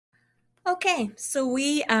Okay, so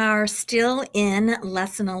we are still in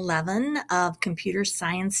lesson 11 of computer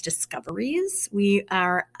science discoveries. We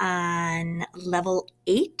are on level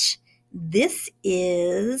 8. This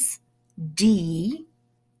is D,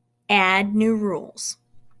 add new rules.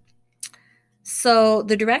 So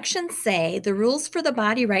the directions say the rules for the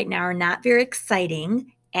body right now are not very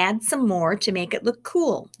exciting. Add some more to make it look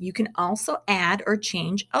cool. You can also add or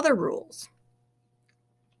change other rules.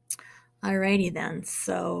 Alrighty then,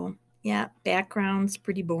 so yeah, background's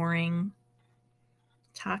pretty boring.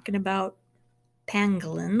 Talking about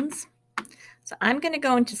pangolins. So I'm going to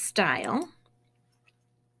go into style.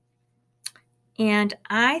 And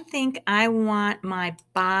I think I want my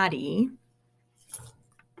body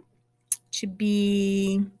to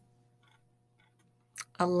be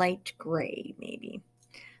a light gray, maybe.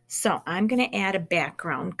 So I'm going to add a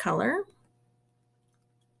background color.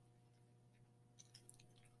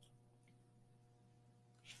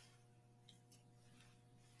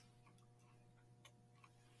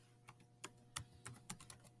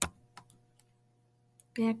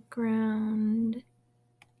 Background,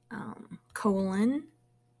 colon.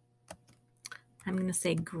 I'm going to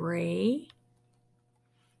say gray.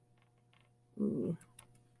 Ooh.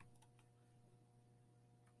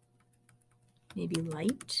 Maybe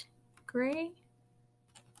light gray.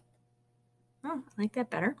 Oh, I like that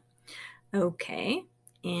better. Okay,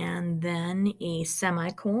 and then a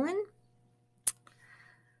semicolon.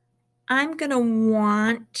 I'm going to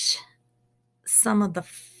want some of the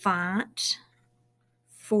font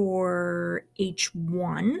for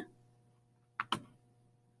H1.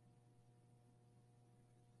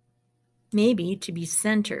 Maybe to be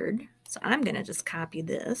centered. So I'm going to just copy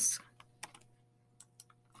this.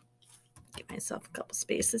 Give myself a couple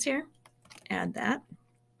spaces here. Add that.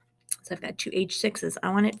 So I've got two H6s. I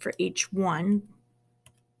want it for H1.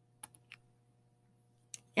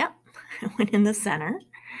 Yep, I went in the center.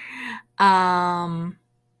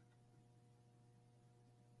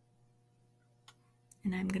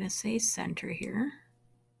 And I'm going to say center here.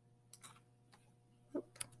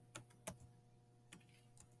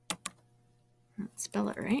 Let's spell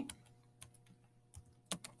it right.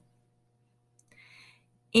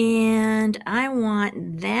 And I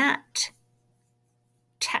want that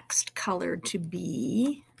text color to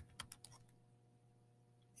be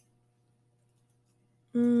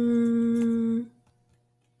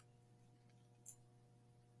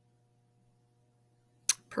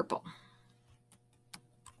purple.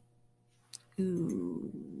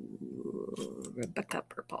 Ooh, Rebecca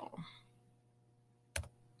purple.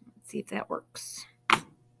 Let's see if that works.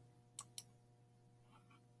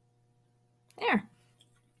 There.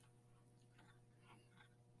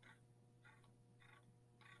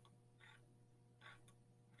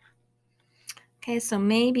 Okay, so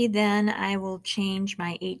maybe then I will change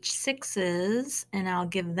my H6s and I'll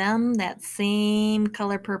give them that same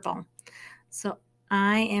color purple. So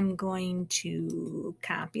I am going to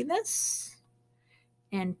copy this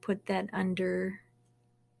and put that under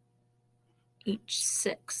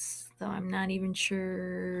H6. Though I'm not even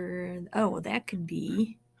sure. Oh, that could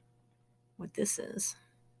be what this is.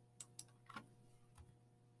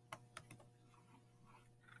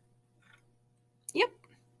 Yep.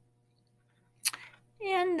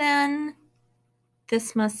 And then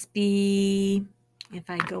this must be, if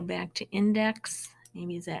I go back to index,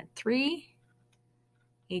 maybe is that 3?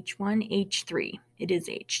 H1, H3. It is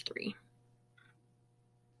H3.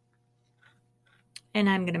 And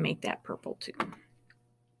I'm going to make that purple too.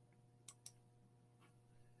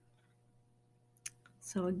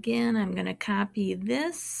 So again, I'm going to copy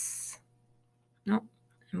this. Nope,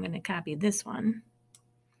 I'm going to copy this one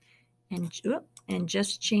and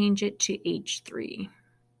just change it to H3.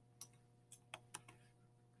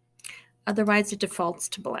 Otherwise, it defaults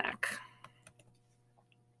to black.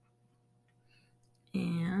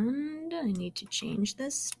 And I need to change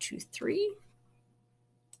this to 3.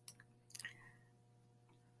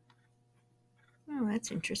 Oh,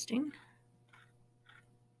 that's interesting.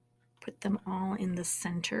 Put them all in the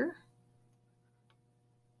center.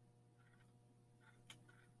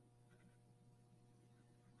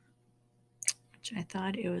 Which I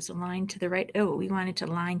thought it was aligned to the right. Oh, we want it to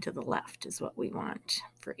line to the left is what we want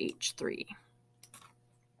for H3.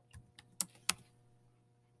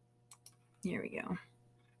 There we go.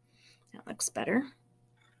 That looks better.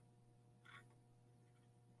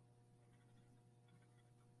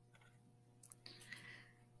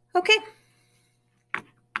 Okay.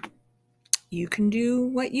 You can do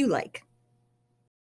what you like.